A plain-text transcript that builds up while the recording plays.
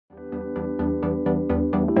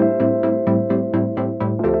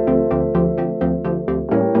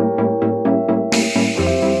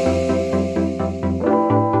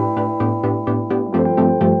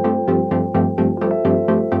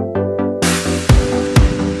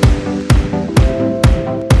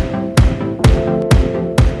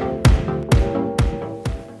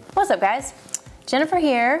guys, Jennifer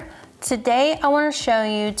here. Today I want to show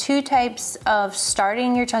you two types of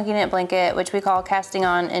starting your chunky knit blanket, which we call casting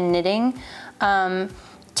on and knitting.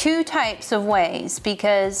 Two types of ways,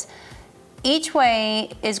 because each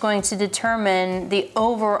way is going to determine the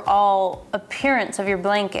overall appearance of your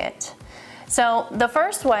blanket. So the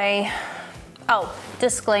first way,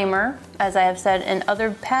 disclaimer, as I have said in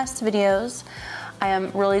other past videos, I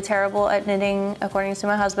am really terrible at knitting according to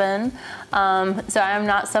my husband. So I am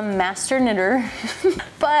not some master knitter,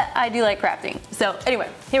 but I do like crafting. So anyway,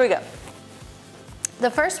 here we go. The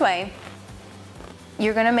first way,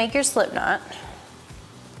 you're gonna make your slip knot.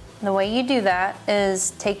 The way you do that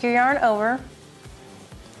is take your yarn over,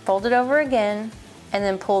 fold it over again, and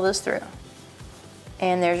then pull this through.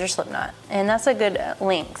 And there's your slip knot. And that's a good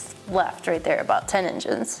length left right there, about 10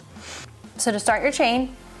 inches. So to start your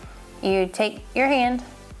chain, you take your hand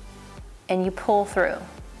and you pull through,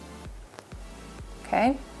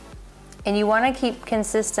 okay? And you wanna keep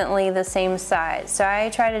consistently the same size. So I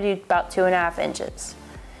try to do about 2.5 inches.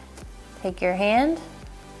 Take your hand,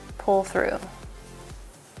 pull through.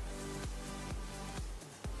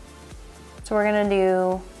 So we're gonna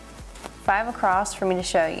do 5 across for me to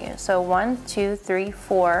show you. So 1, 2, 3,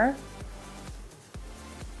 4,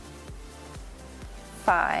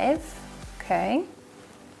 5, okay.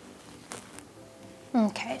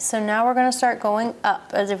 Okay, so now we're gonna start going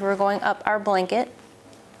up as if we're going up our blanket.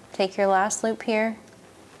 Take your last loop here,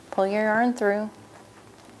 pull your yarn through,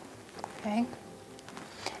 okay?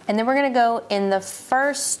 And then we're gonna go in the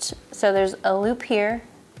first, so there's a loop here,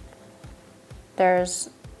 there's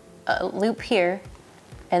a loop here,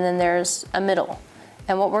 and then there's a middle.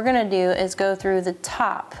 And what we're gonna do is go through the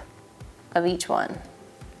top of each one.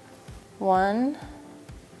 1,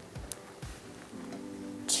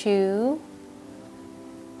 2,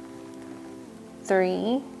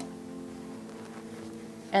 3,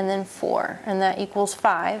 and then 4, and that equals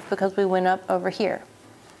 5 because we went up over here.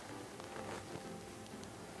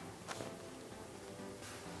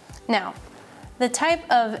 Now, the type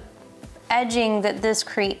of edging that this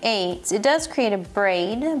creates, it does create a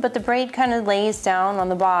braid, but the braid kind of lays down on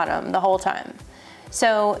the bottom the whole time.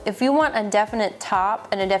 So if you want a definite top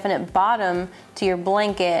and a definite bottom to your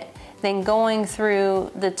blanket, then going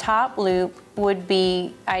through the top loop would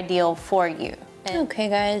be ideal for you. Okay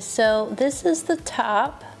guys, so this is the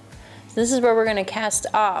top. This is where we're gonna cast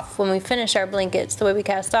off when we finish our blankets, the way we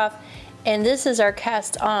cast off. And this is our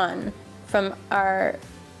cast on from our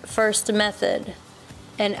first method.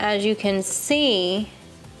 And as you can see,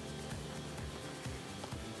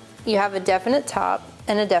 you have a definite top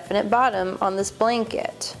and a definite bottom on this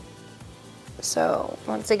blanket. So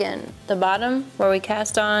once again, the bottom where we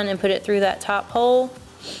cast on and put it through that top hole,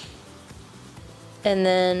 and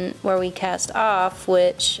then where we cast off,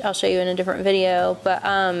 which I'll show you in a different video, but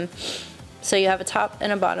so you have a top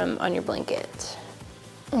and a bottom on your blanket.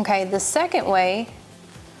 Okay, the second way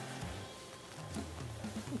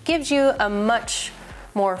gives you a much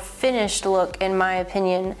more finished look, in my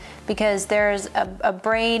opinion, because there's a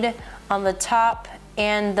braid on the top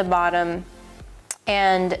and the bottom,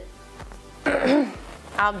 and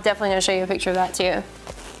I'm definitely gonna show you a picture of that too.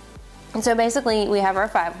 And so basically we have our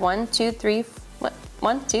 5, 1, 2, 3,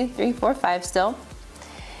 1, 2, 3, 4, 5 still.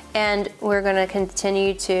 And we're gonna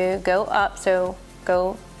continue to go up, so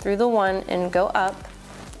go through the 1 and go up.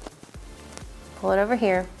 Pull it over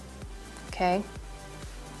here, okay.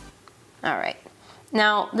 All right,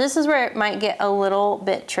 now this is where it might get a little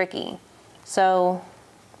bit tricky. So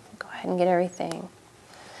go ahead and get everything.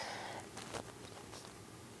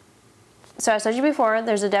 So as I told you before,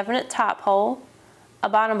 there's a definite top hole, a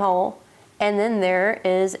bottom hole, and then there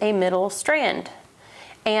is a middle strand.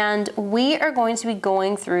 And we are going to be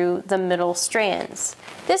going through the middle strands.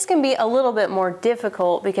 This can be a little bit more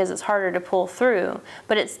difficult because it's harder to pull through,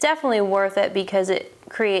 but it's definitely worth it because it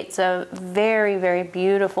creates a very, very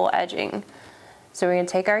beautiful edging. So we're gonna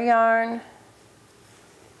take our yarn,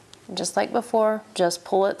 just like before, just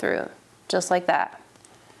pull it through, just like that.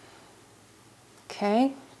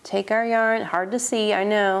 Okay, take our yarn, hard to see, I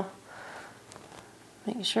know.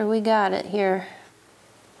 Make sure we got it here.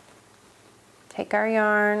 Take our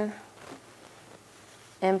yarn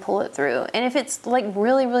and pull it through. And if it's like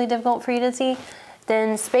really, really difficult for you to see,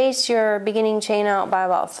 then space your beginning chain out by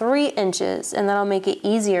about 3 inches, and that'll make it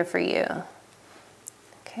easier for you.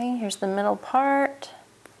 Okay, here's the middle part,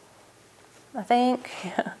 I think.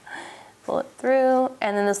 Pull it through,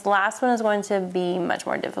 and then this last one is going to be much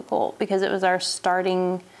more difficult because it was our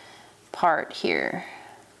starting part here.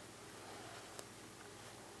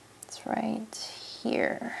 It's right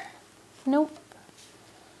here. Nope.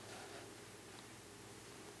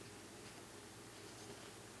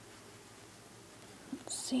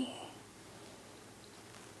 see.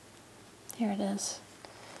 Here it is.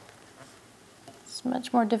 It's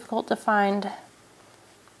much more difficult to find,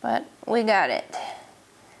 but we got it.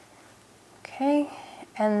 Okay,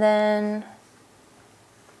 and then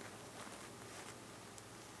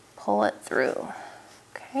pull it through,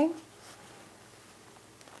 okay?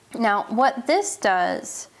 Now, what this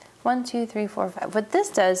does, 1, 2, 3, 4, 5, what this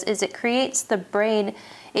does is it creates the braid,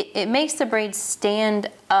 it makes the braid stand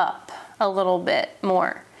up a little bit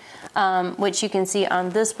more, which you can see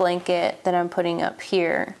on this blanket that I'm putting up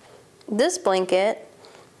here. This blanket,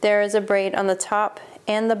 there is a braid on the top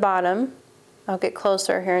and the bottom. I'll get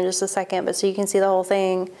closer here in just a second, but so you can see the whole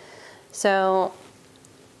thing. So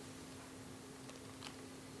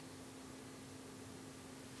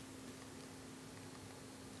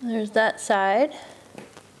there's that side.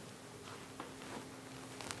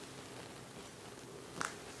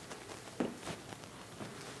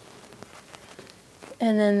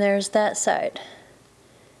 And then there's that side.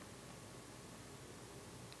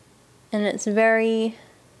 And it's very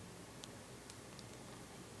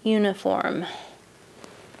uniform.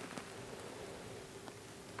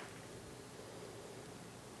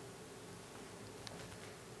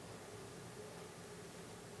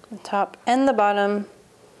 The top and the bottom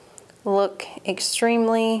look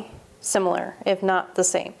extremely similar, if not the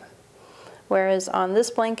same. Whereas on this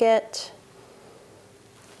blanket,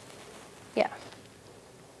 yeah.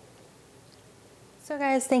 So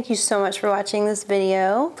guys, thank you so much for watching this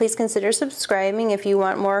video. Please consider subscribing if you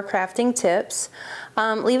want more crafting tips.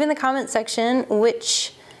 Leave in the comment section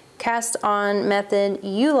which cast on method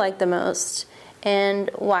you like the most and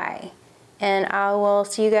why. And I will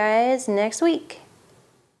see you guys next week.